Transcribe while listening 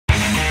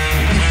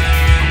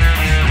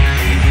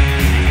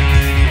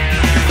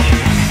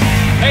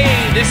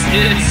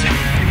is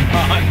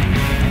on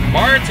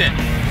Martin,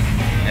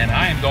 and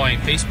I am going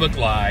Facebook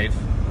Live,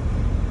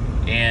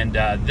 and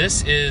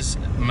this is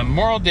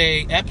Memorial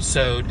Day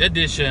episode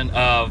edition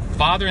of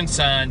Father and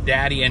Son,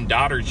 Daddy and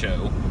Daughter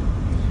Show.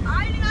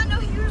 I did not know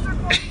he was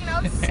recording.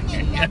 I was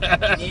singing.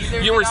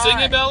 You were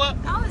singing, Bella?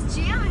 I was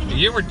jamming.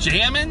 You were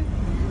jamming?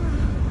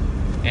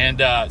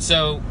 And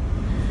so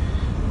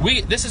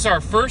this is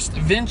our first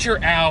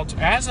venture out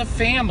as a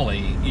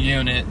family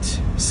unit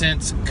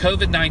since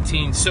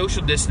COVID-19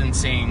 social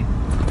distancing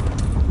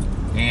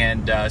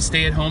and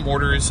stay-at-home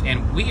orders,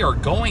 and we are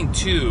going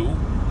to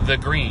the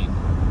Greene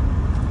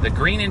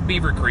in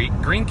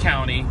Beavercreek, Greene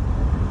County,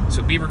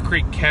 so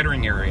Beavercreek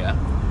Kettering area,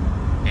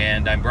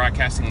 and I'm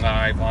broadcasting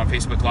live on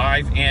Facebook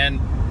Live, and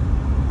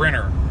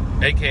Brenner,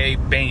 aka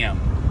Bam.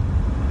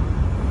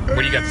 What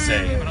do you got to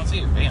say? I don't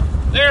see you. Bam.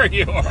 There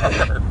you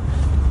are.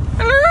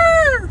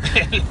 Hello.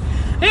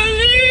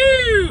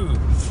 Hello.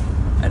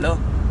 Hello.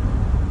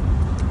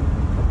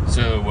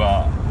 So,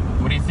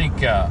 what do you think?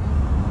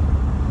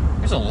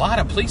 There's a lot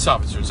of police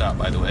officers out,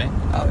 by the way.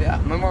 Oh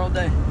yeah, Memorial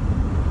Day.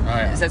 Oh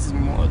yeah. It says it's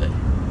Memorial Day.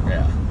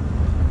 Yeah.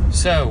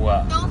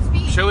 So, don't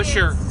speed. show us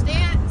your.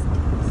 Stay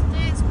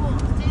in school.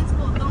 Stay in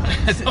school.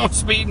 Don't. Don't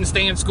speed and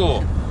stay in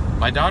school.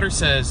 My daughter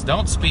says,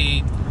 "Don't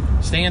speed,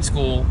 stay in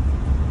school."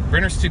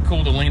 Brenner's too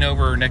cool to lean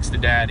over next to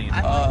Daddy.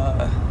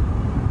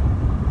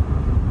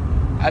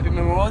 Happy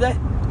Memorial Day.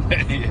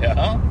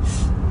 Yeah.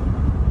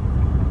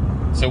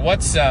 So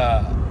what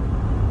are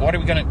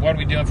we doing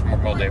for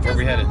Memorial Day? Where are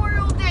we headed?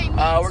 Memorial Day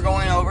We're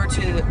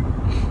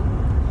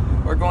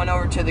going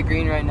over to the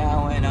Greene right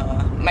now, and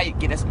might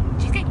get us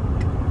cheesecake.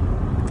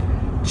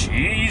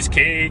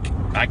 Cheesecake.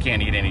 I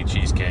can't eat any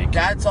cheesecake.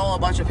 Dad saw a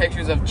bunch of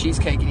pictures of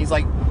cheesecake, and he's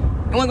like,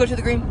 "You want to go to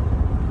the Greene?"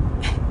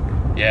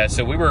 Yeah.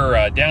 So we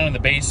were down in the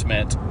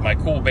basement, my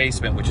cool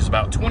basement, which is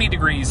about 20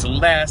 degrees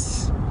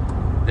less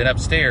than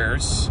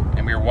upstairs,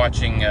 and we were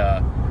watching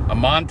a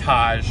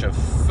montage of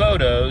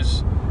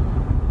photos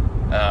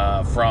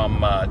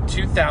from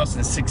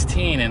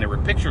 2016, and there were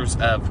pictures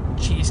of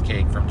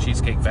cheesecake from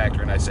Cheesecake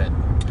Factory, and I said,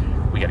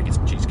 we got to get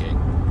some cheesecake.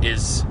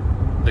 Is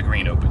the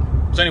Greene open?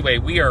 So anyway,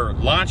 we are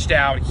launched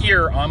out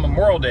here on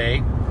Memorial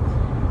Day,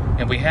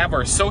 and we have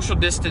our social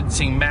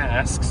distancing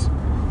masks.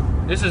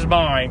 This is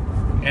mine,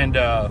 and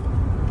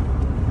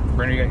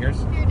Brenner, you got yours?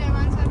 Here, Dad,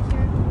 mine's up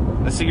here.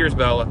 Let's see yours,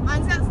 Bella.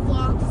 Mine's got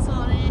sloths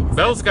on it.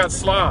 Bella's got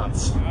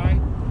sloths.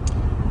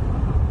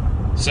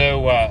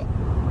 So,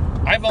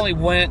 I've only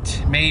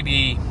went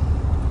maybe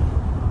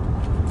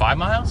 5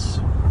 miles?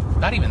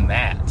 Not even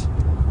that.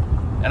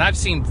 And I've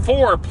seen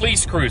 4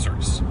 police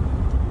cruisers.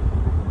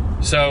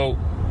 So,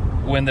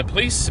 when the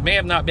police may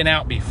have not been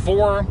out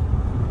before,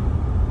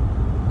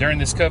 during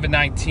this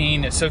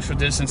COVID-19 social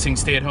distancing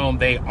stay at home,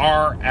 they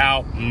are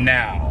out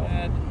now.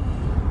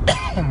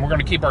 We're going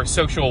to keep our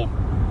social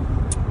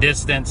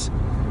distance.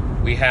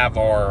 We have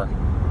our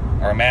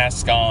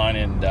mask on,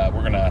 and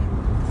we're going to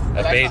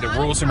obey the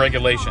rules and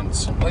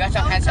regulations. We got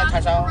some hand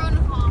sanitizer.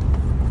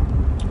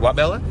 What,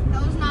 Bella?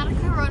 That was not a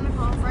corona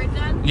cough, right,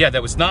 Dad? Yeah,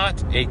 that was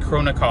not a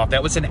corona cough.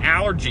 That was an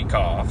allergy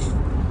cough.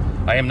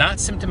 I am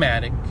not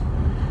symptomatic.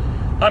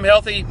 I'm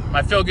healthy.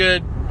 I feel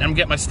good. I'm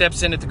getting my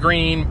steps in at the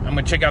Greene. I'm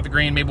going to check out the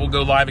Greene. Maybe we'll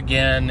go live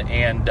again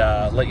and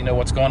let you know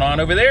what's going on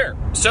over there.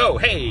 So,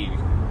 hey,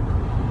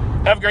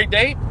 have a great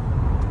day.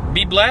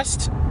 Be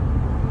blessed.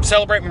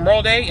 Celebrate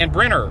Memorial Day. And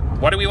Brenner,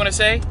 what do we want to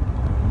say?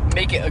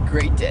 Make it a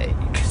great day,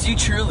 because you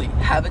truly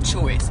have a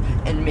choice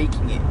in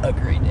making it a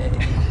great day.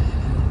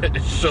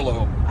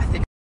 Shalom.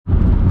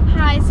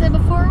 Hi, so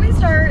before we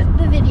start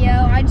the video,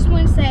 I just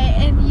want to say,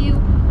 if you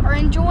are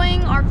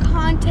enjoying our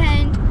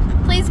content,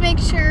 please make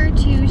sure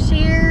to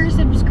share,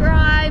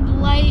 subscribe,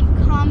 like,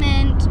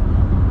 comment,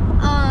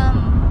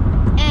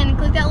 and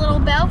click that little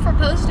bell for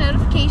post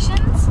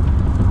notifications,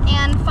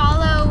 and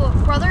follow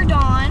Brother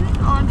Don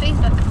on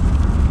Facebook.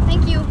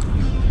 Thank you.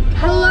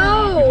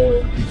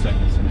 Hello,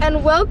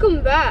 and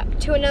welcome back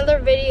to another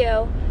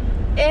video.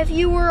 If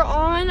you were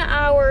on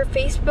our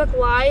Facebook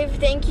Live,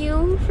 thank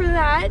you for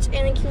that, and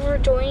thank you for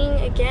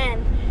joining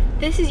again.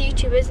 This is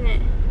YouTube, isn't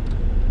it?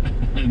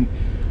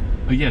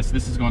 Yes,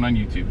 this is going on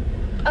YouTube.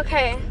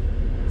 Okay,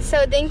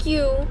 so thank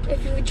you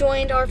if you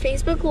joined our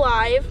Facebook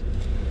Live.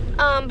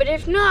 But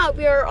if not,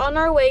 we are on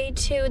our way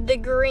to the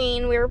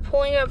Greene. We are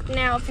pulling up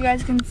now, if you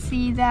guys can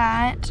see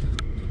that.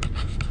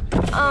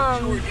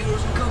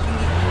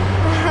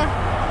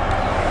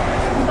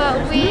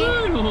 But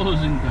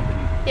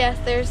yes,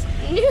 there's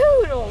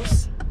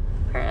noodles,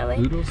 apparently.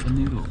 Noodles and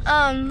noodles.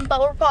 But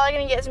we're probably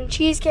gonna get some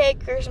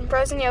cheesecake or some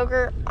frozen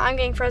yogurt. I'm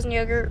getting frozen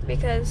yogurt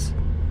because,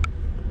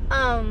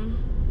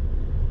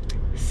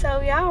 so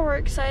yeah, we're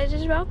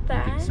excited about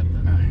that.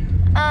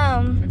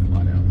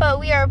 But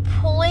we are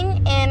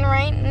pulling in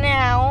right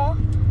now.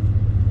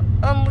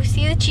 We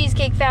see the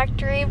Cheesecake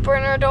Factory.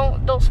 Brenner,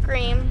 don't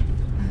scream.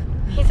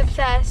 He's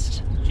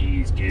obsessed.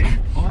 Cheesecake.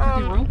 Oh, I thought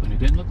they were open. It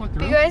didn't look like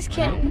they're open. You guys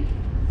can.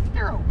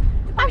 They're open.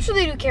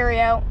 Actually, they do carry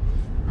out.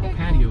 Our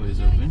patio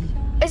is open.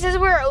 It says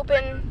we're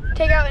open.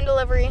 Take out and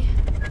delivery.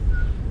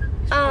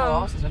 Since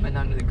I've been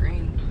down to the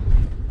Greene.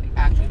 Like,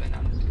 actually been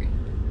down to the Greene.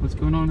 What's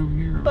going on over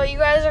here? But you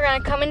guys are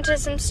gonna come into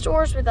some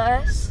stores with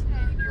us.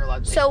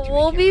 So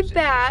we'll be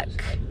back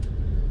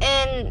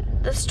in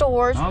the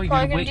stores. Oh, We're you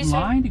probably gotta wait do in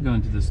some line to go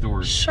into the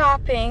stores.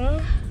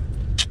 shopping.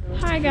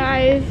 Hi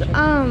guys.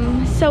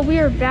 So we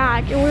are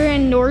back and we're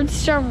in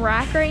Nordstrom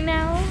Rack right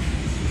now.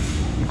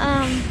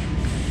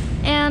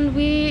 And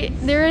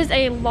there is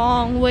a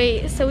long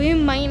wait, so we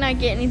might not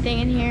get anything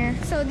in here.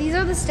 So these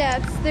are the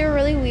steps. They're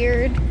really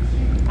weird.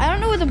 I don't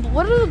know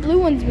what do the blue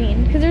ones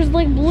mean? Because there's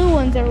like blue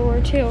ones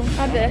everywhere too.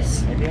 Not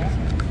this.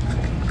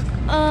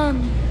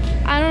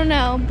 I don't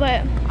know,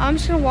 but I'm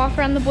just gonna walk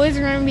around. The boys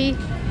are gonna be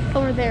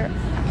over there.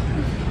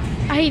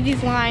 I hate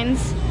these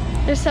lines.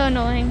 They're so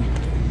annoying.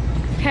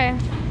 Okay.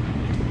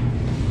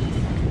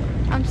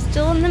 I'm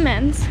still in the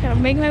men's. Gotta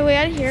make my way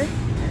out of here.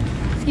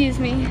 Excuse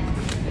me.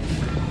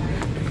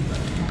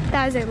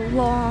 That is a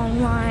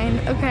long line.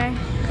 Okay.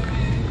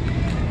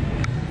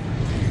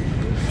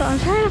 So I'm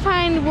trying to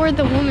find where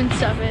the woman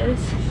stuff is.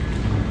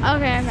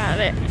 Okay, I found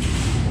it.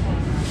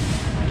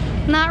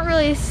 Not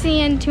really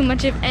seeing too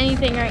much of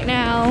anything right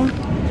now.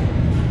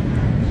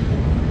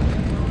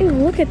 Ew,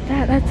 look at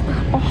that. That's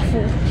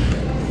awful.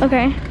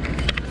 Okay.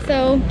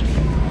 So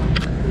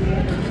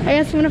I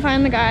guess I'm gonna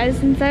find the guys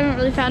since I haven't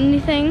really found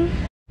anything.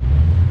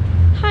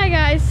 Hi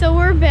guys, so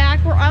we're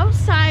back. We're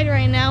outside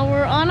right now.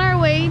 We're on our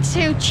way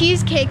to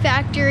Cheesecake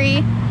Factory.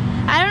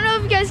 I don't know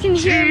if you guys can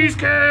hear me.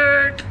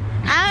 Cheesecake!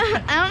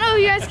 I don't know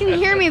if you guys can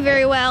hear me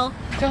very well.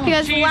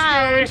 Because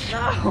loud.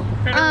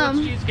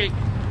 No. Cheesecake.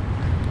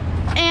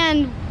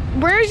 And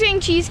we're getting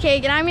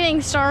cheesecake and I'm getting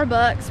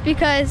Starbucks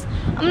because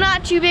I'm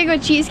not too big of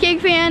a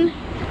cheesecake fan.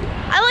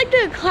 I like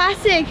the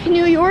classic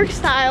New York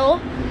style,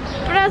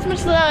 but not as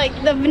much like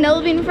the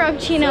vanilla bean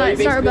frappuccino at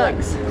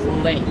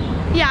Starbucks. Like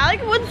Yeah, I like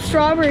it with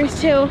strawberries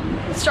too.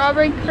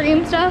 Strawberry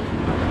cream stuff.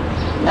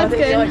 That's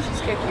good. The only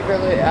cheesecake you've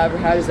ever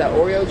had is that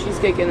Oreo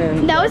cheesecake, and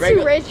then That was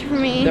too rich for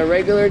me. the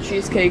regular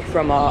cheesecake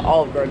from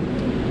Olive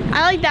Garden.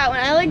 I like that one.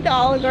 I like the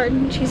Olive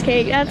Garden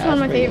cheesecake. That's one of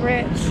my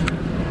favorites.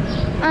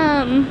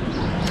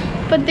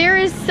 But there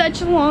is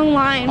such a long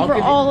line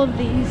for all of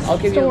these I'll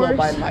give you a little stores.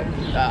 bite of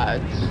my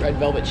red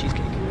velvet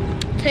cheesecake.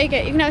 Take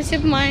it. You can have a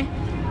sip of my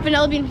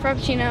vanilla bean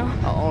frappuccino.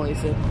 I'll only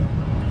sip.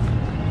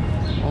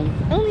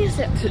 Only a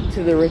sip.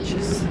 To the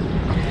richest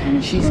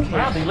cheesecake.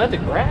 Wow, they let the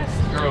grass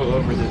grow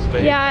over this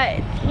baby. Yeah,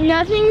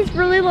 nothing's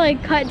really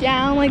like cut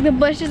down. Like the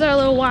bushes are a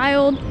little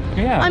wild.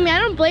 Yeah. I mean, I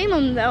don't blame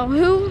them though.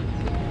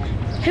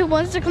 Who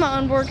wants to come out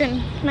and work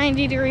in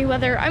 90-degree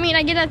weather? I mean,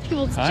 I get that's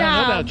people's job. I don't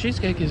know about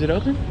cheesecake. Is it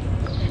open?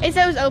 It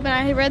said it was open.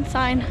 I read the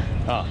sign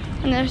Oh.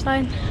 on the other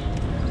side.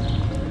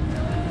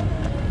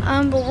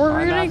 But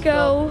we're gonna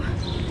go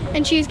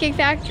in Cheesecake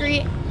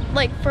Factory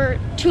like for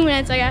 2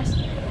 minutes, I guess.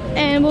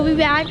 And we'll be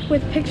back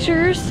with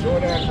pictures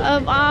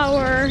of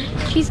our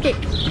cheesecake.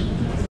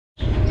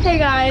 Hey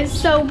guys,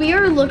 so we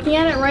are looking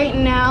at it right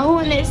now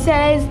and it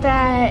says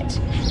that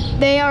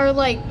they are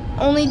like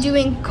only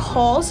doing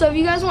calls. So if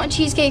you guys want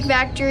Cheesecake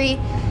Factory,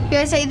 you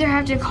guys either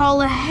have to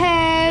call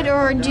ahead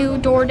or do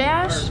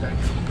DoorDash.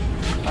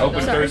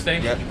 Open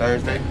Thursday? Yep,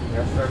 Thursday.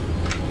 Yes, sir.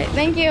 Okay,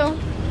 thank you.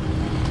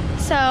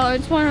 So I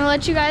just want to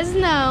let you guys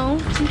know,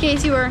 in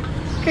case you were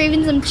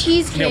craving some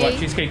cheesecake. You know what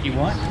cheesecake you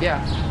want?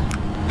 Yeah.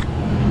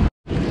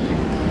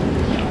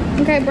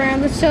 Okay,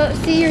 Brenner, let's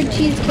see your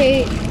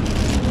cheesecake.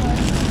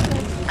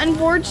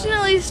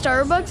 Unfortunately,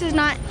 Starbucks is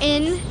not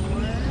in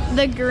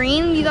the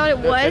Greene. You thought it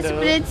was,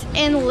 but it's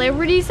in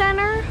Liberty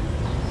Center.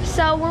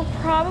 So we're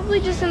probably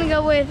just gonna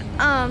go with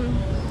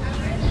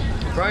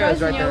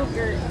frozen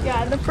yogurt.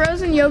 Yeah, the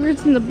frozen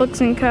yogurt's in the Books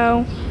 &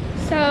 Co.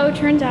 So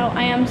turns out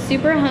I am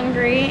super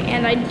hungry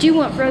and I do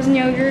want frozen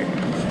yogurt.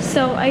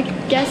 So I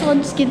guess I'll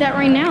just get that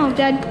right now.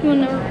 Dad, you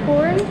wanna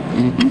record?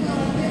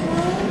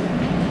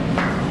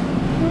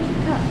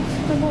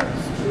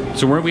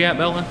 So where are we at,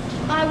 Bella?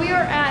 We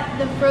are at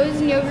the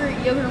frozen yogurt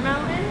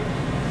mountain.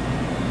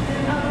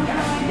 How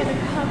I get a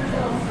cup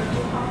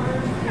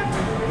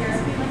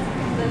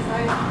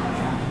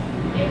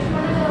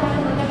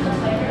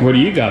What do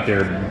you got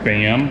there,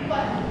 Bam?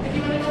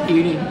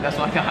 Eating. That's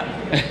what I got.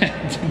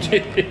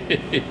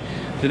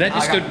 Did that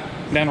just go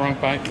down the wrong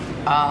pipe?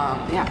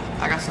 Yeah.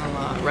 I got some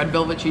red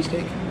velvet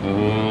cheesecake.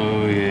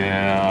 Oh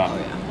yeah. Oh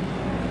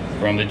yeah.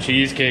 From the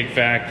Cheesecake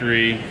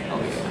Factory.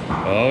 Oh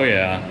yeah. Oh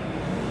yeah.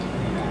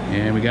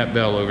 And we got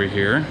Belle over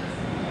here.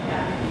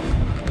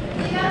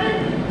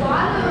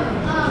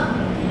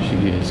 She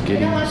is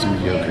getting some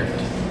yogurt. I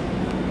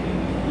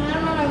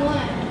don't know what I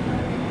want.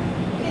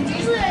 Because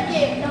usually I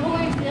get the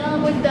whole vanilla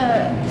with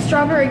the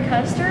strawberry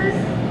custard,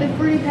 with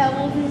fruity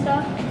pebbles and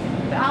stuff.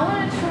 But I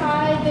want to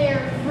try their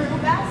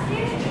fruit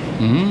basket,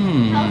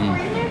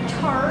 California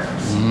tart,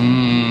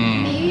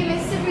 maybe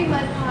Mississippi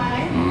mud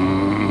pie,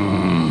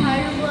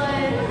 tiger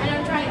blood. I know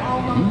I'm trying all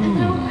of them. And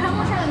then I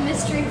want to try the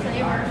mystery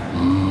flavor.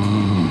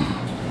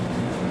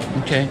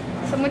 Okay.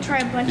 So I'm going to try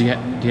a bunch Do you, of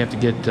them. do you have to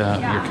get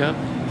your cup?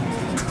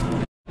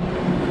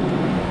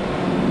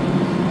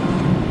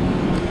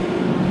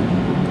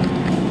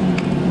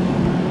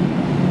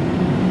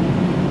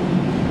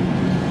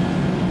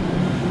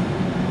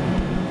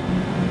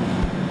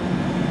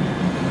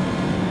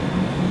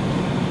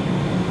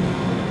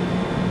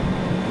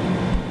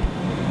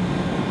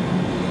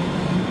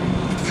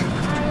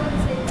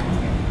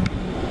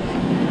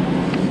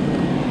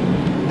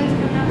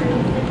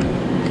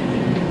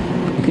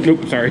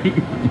 Nope, sorry.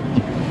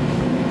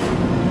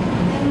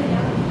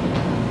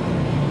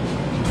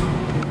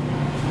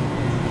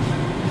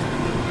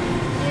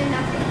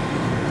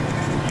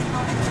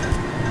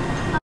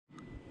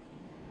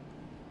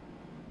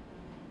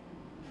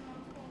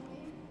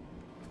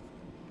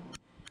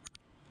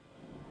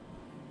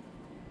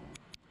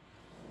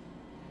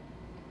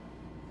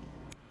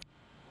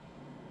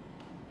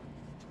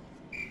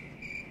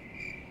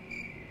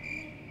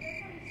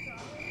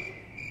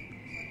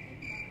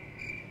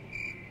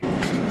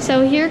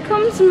 So here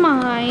comes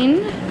mine.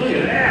 Look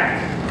at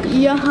that.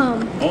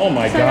 Yum. Oh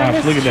my So I got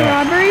gosh, the look at that.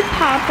 strawberry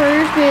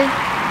poppers with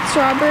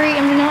strawberry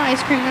and vanilla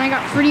ice cream, and I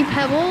got Fruity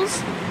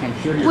Pebbles, I'm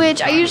sure you're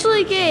which I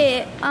usually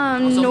get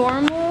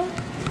normal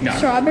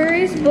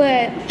strawberries,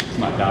 but It's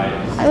my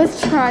diet. let's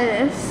try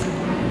this.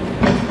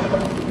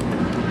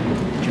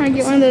 Trying to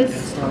get one of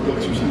those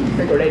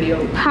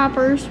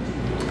poppers.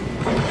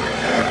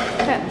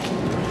 Okay.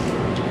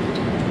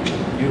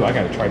 Ooh, I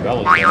gotta try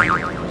Bella's.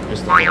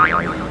 Just the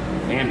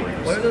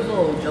handles. What are those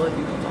little jelly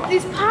beans on?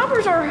 These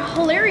poppers are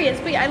hilarious,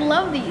 but I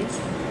love these.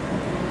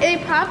 They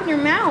pop in your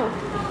mouth.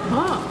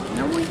 Oh,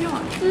 no we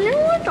don't.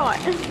 No, I thought.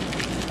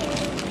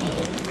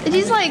 It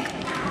tastes like,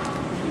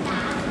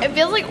 it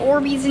feels like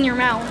Orbeez in your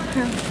mouth.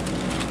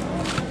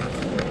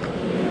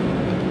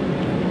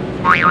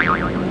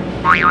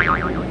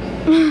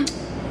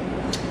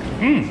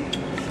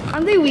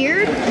 Aren't they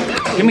weird?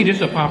 Give me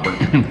just a popper.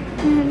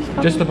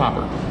 Just the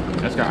popper.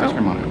 That's got ice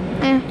cream on it.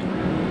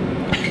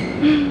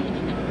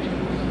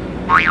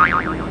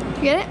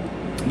 Get it?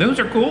 Those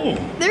are cool.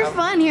 They're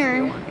fun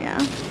here. Yeah.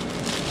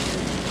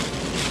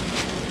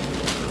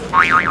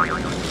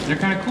 They're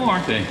kind of cool,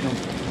 aren't they? They'll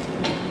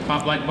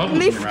pop like bubbles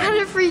They in your kind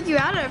mouth. of freak you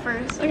out at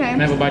first. Okay.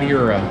 Can I have a bite of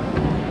your,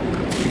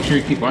 make sure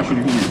you keep washing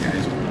your hands,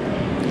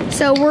 guys.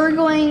 So we're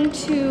going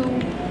to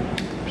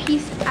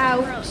peace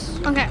out.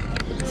 Okay.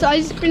 So I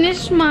just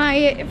finished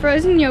my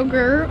frozen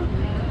yogurt.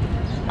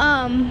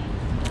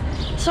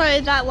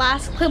 Sorry, that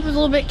last clip was a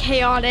little bit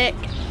chaotic.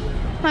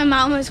 My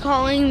mom was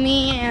calling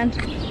me and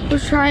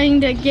was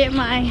trying to get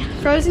my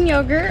frozen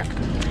yogurt,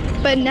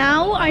 but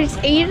now I just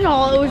ate it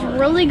all. It was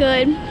really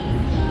good.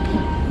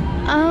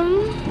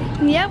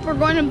 Yep, we're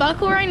going to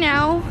Buckle right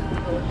now.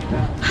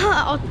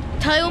 I'll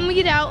tell you when we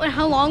get out and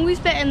how long we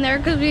spent in there,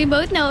 because we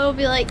both know it'll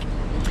be like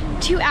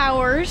 2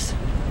 hours.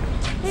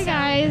 Hey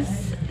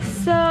guys,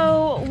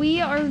 so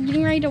we are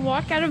getting ready to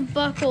walk out of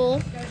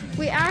Buckle.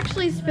 We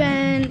actually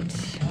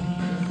spent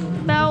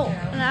about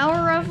an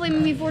hour roughly,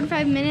 maybe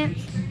 45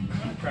 minutes.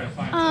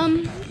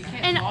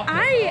 And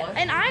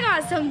I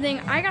got something.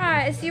 I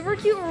got a super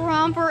cute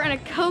romper and a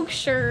Coke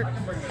shirt,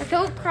 a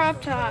Coke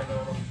crop top.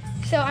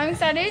 So I'm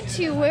excited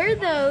to wear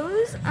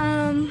those.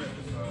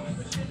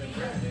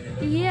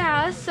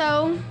 Yeah,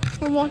 so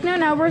we're walking out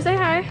now. We're say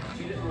hi.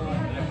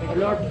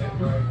 Hello.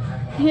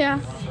 Yeah.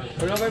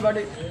 Hello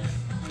everybody.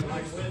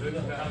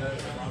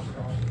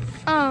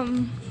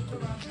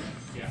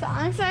 So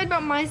I'm excited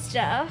about my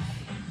stuff.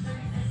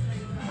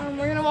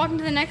 We're gonna walk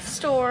into the next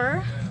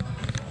store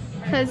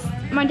because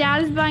my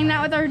dad is buying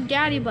that with our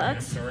daddy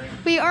bucks.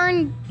 We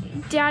earn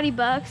daddy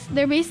bucks.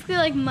 They're basically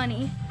like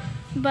money,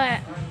 but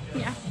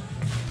yeah.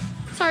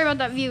 Sorry about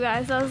that view,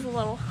 guys. That was a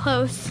little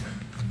close.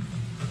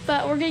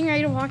 But we're getting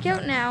ready to walk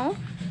out now.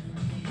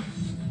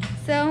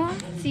 So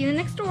see you in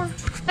the next store.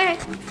 Okay.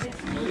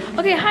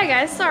 Okay, hi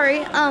guys.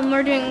 Sorry.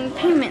 We're doing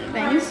payment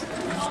things.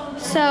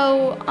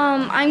 So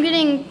I'm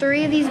getting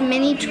 3 of these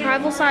mini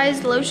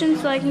travel-sized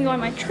lotions so I can go on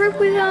my trip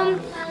with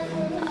them.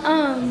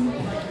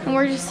 And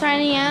we're just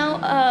signing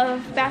out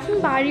of Bath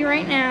 & Body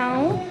right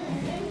now.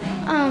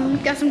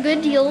 Got some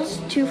good deals,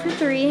 2 for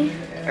 $3,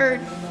 or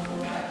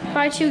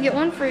buy 2 get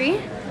 1 free.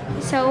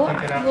 So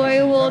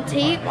we will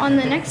tape on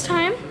the next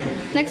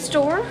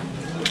store.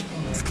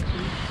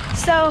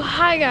 So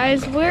hi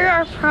guys, we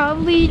are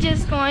probably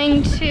just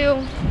going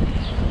to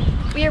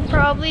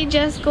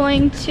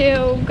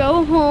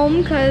go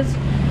home because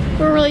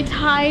we're really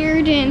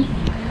tired and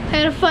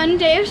had a fun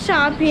day of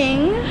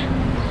shopping.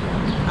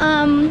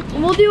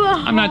 We'll do a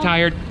I'm not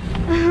tired.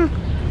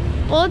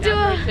 We'll do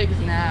a Take his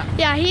nap.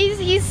 yeah,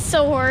 he's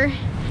sore.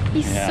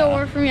 He's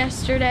sore from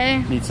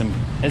yesterday. Need some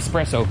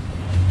espresso.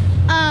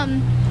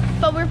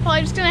 But we're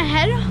probably just gonna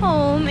head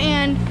home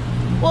and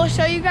we'll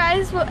show you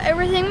guys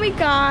everything we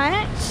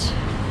got.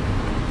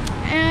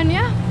 And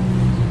yeah,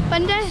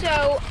 fun day.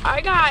 So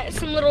I got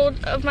some little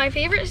of my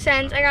favorite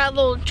scents. I got a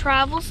little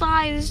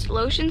travel-sized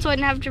lotion so I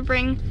didn't have to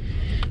bring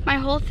my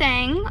whole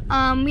thing.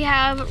 We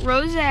have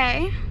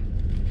rosé,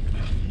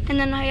 and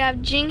then I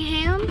have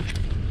Gingham,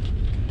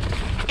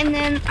 and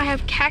then I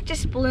have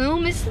Cactus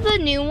Bloom. This is the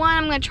new one.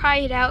 I'm gonna try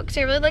it out because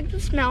I really like the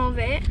smell of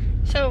it.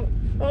 So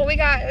what we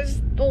got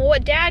is, well,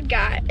 what Dad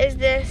got is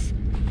this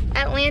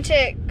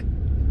Atlantic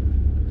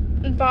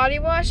body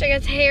wash. I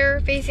guess hair,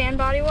 face, and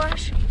body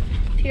wash.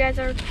 If you guys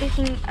are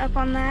picking up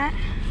on that.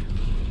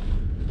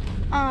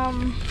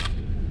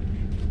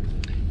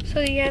 So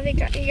yeah, you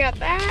got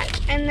that,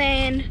 and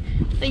then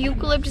the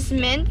eucalyptus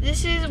mint.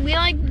 This is, we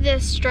like the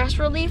stress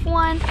relief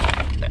one,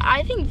 but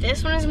I think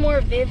this one is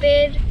more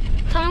vivid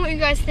Tell me what you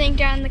guys think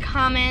down in the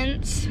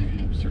comments.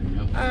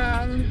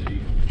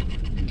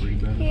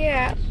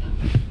 Yeah.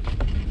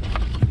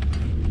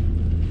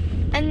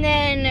 And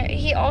then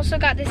he also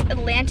got this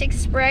Atlantic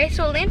spray.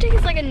 So Atlantic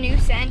is like a new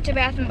scent to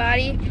Bath &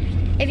 Body.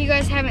 If you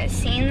guys haven't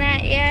seen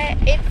that yet,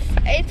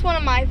 it's one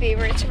of my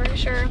favorites for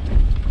sure.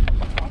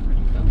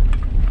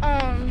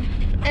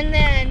 And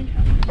then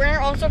Brenner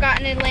also got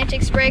an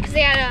Atlantic spray because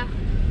they had a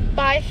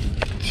buy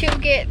 2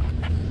 get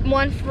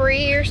 1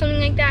 free or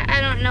something like that.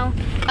 I don't know,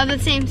 of the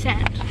same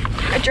scent.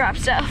 I dropped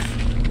stuff.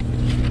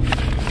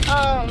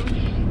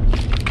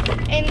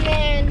 And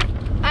then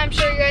I'm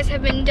sure you guys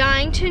have been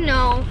dying to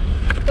know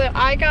what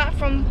I got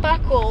from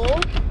Buckle.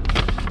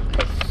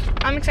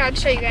 I'm excited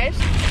to show you guys.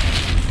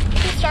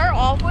 To start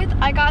off with,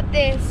 I got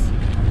this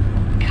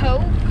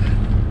Coke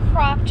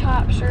crop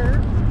top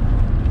shirt.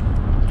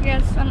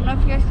 Yes, I don't know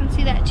if you guys can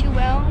see that too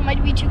well. It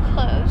might be too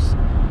close.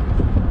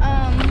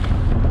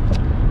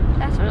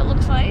 That's what it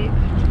looks like.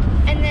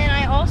 And then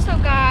I also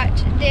got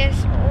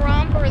this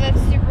romper that's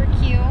super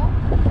cute.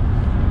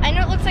 I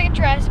know it looks like a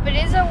dress, but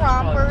it is a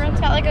romper. It's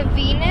got like a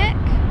V-neck.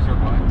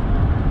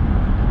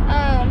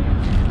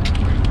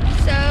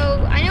 So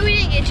I know we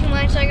didn't get too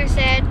much, like I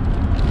said,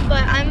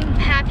 but I'm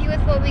happy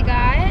with what we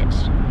got.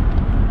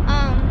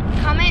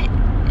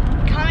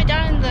 Comment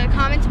down in the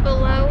comments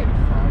below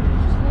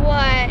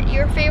what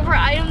your favorite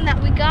item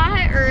that we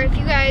got, or if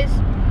you guys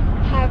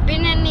have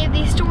been in any of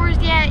these stores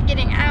yet,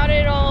 getting out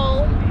at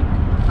all.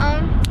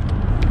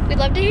 We'd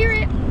love to hear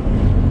it.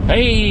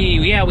 Hey,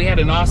 yeah, we had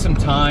an awesome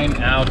time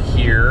out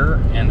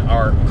here in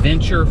our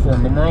venture for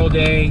Memorial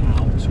Day.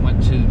 Just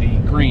went to the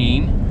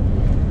Greene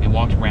and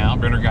walked around.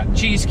 Brenner got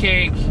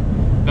cheesecake.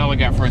 Bella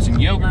got frozen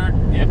yogurt.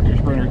 Yep,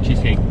 there's Brenner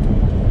cheesecake.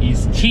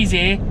 He's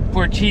cheesy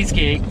for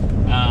cheesecake.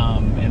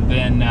 And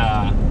then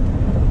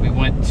we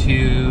walked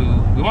through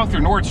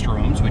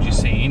Nordstrom's, which you've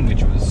seen,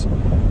 which was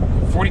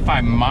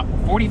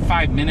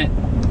 45-minute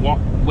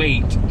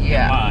wait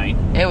in line.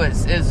 It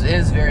was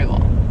very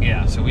long.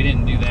 Yeah, so we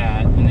didn't do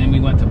that. And then we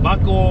went to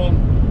Buckle.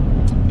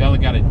 Bella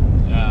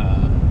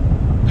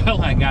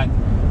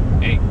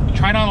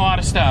tried on a lot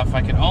of stuff.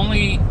 I could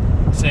only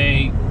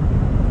say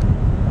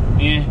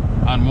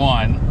on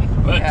one,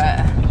 but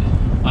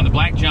on the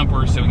black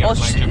jumper, so we got a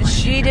black jumper.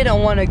 She didn't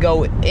want to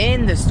go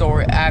in the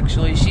store,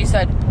 actually. She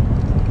said,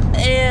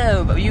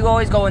 ew, you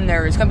always go in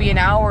there. It's going to be an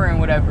hour and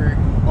whatever.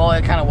 Well,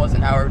 it kind of was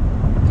an hour.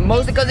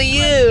 Mostly because of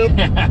you.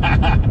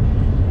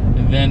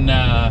 And then,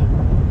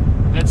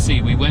 let's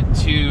see, we went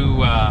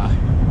to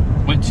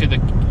the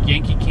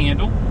Yankee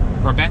Candle,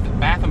 or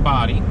Bath &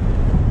 Body.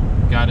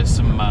 Got us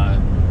some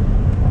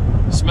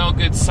smell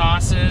good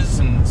sauces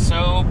and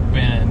soap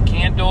and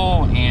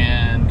candle,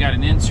 and got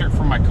an insert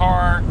for my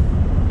car.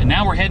 And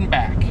now we're heading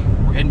back.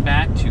 We're heading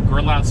back to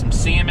grill out some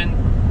salmon,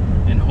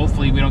 and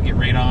hopefully we don't get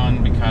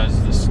radon because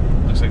this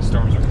looks like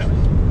storms are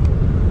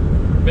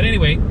coming. But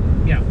anyway,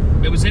 yeah,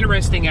 it was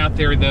interesting out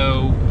there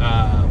though,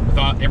 with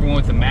everyone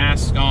with a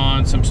mask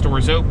on. Some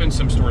stores open,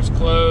 some stores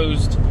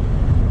closed.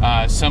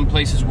 Some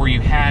places where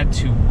you had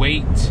to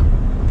wait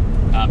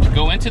to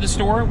go into the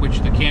store, which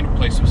the candle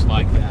place was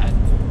like that.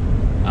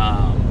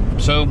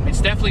 So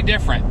it's definitely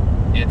different.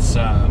 It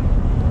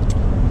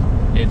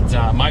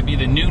might be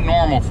the new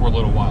normal for a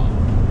little while.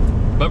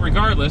 But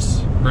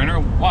regardless, Brenner,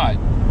 what?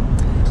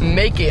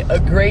 Make it a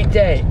great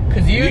day,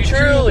 because you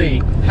truly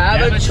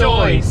have a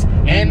choice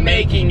in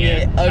making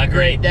it a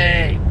great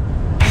day.